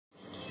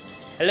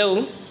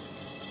Hello,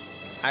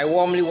 I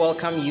warmly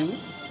welcome you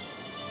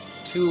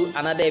to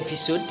another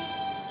episode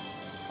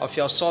of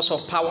your source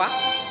of power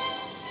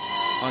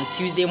on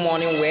Tuesday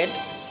morning word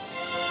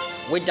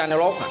with Daniel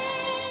Okwan.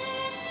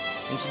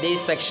 In today's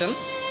section,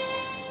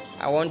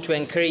 I want to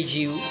encourage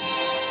you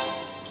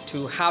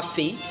to have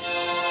faith,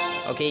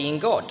 in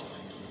God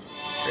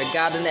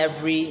regarding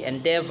every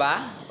endeavor,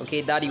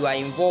 that you are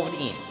involved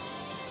in.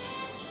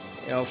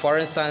 For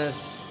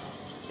instance,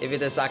 if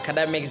it is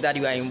academics that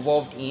you are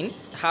involved in,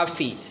 have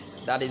faith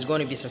that is going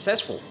to be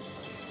successful.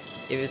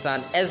 If it's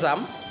an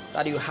exam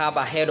that you have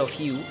ahead of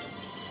you,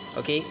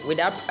 with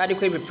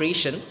adequate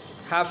preparation,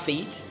 have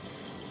faith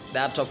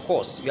that, of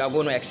course, you are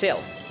going to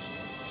excel.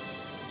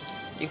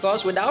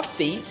 Because without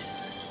faith,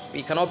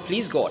 we cannot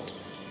please God.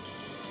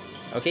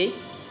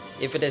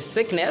 If it is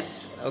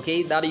sickness,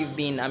 that you've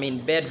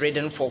been,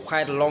 bedridden for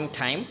quite a long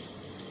time,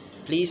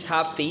 please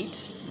have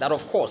faith that,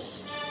 of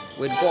course,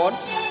 with God,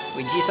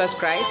 with Jesus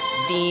Christ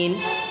being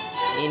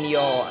in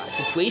your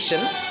situation,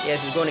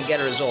 yes, it's going to get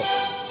a result.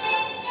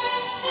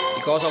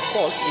 Because, of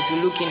course, if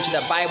you look into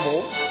the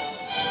Bible,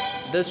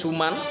 this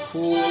woman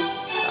who,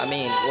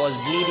 was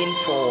bleeding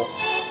for,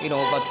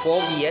 over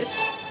 12 years,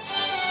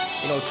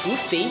 through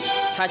faith,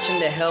 touching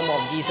the hem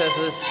of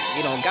Jesus's,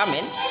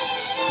 garment,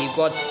 he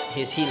got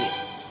his healing.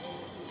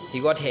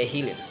 He got her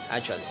healing,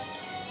 actually.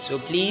 So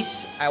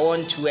please, I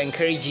want to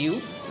encourage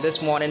you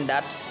this morning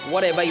that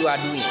whatever you are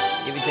doing,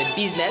 if it's a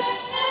business,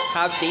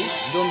 have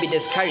faith, don't be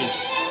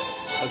discouraged,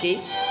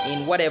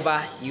 in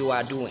whatever you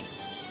are doing.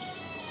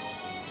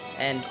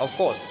 And of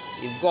course,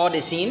 if God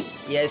is in,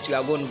 yes, you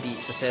are going to be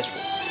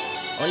successful.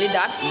 Only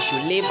that you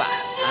should labor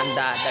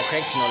under the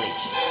correct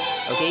knowledge,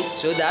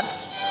 so that,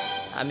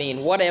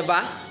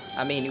 whatever,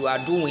 you are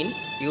doing,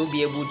 you'll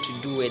be able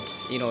to do it,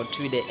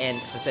 to the end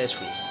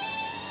successfully.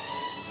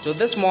 So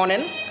this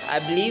morning, I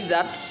believe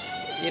that,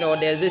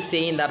 there's this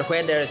saying that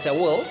where there is a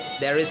will,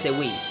 there is a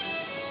way.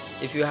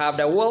 If you have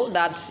the will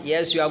that,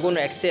 yes, you are going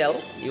to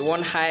excel, you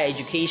want higher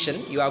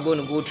education, you are going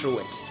to go through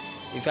it.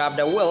 If you have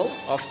the will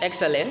of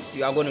excellence,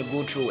 you are going to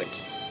go through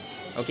it.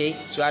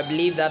 So I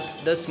believe that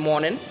this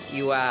morning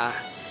you are,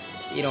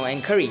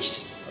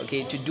 encouraged,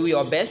 to do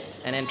your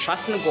best and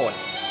entrust in God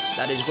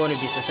that is going to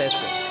be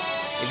successful.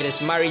 If it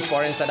is marriage,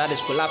 for instance, that is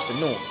collapsing,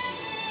 no.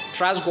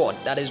 Trust God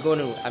that is going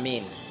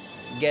to,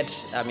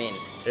 get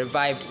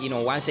revived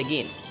once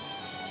again.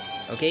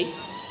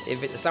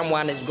 If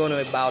someone is going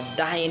to about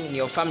dying in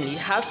your family,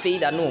 have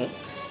faith that no,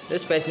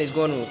 this person is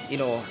going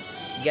to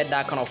get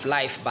that kind of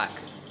life back.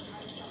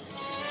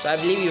 So I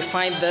believe you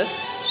find this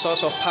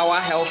source of power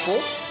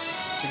helpful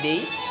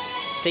today.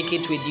 Take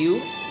it with you,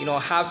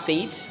 have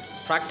faith,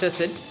 practice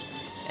it,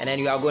 and then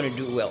you are going to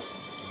do well.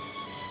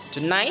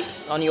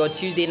 Tonight on your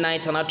Tuesday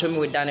night anatomy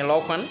with Daniel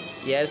Okwan,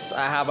 yes,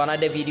 I have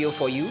another video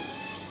for you.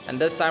 And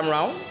this time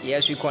around,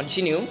 yes, we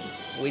continue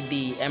with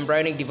the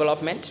embryonic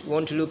development. We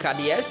want to look at,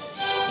 yes,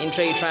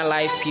 intrauterine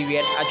life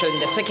period, actually in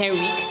the second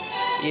week,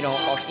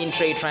 of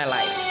intrauterine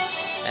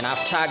life. And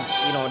I've tagged,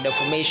 the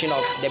formation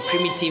of the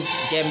primitive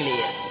germ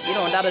layers.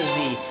 That is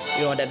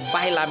the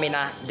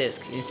bilaminar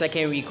disc in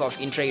second week of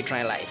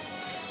intrauterine life.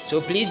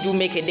 So please do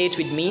make a date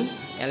with me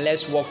and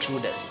let's walk through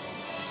this.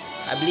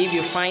 I believe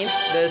you find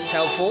this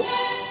helpful.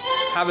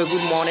 Have a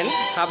good morning.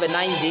 Have a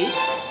nice day.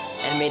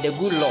 And may the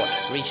good Lord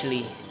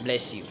richly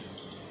bless you.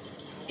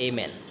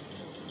 Amen.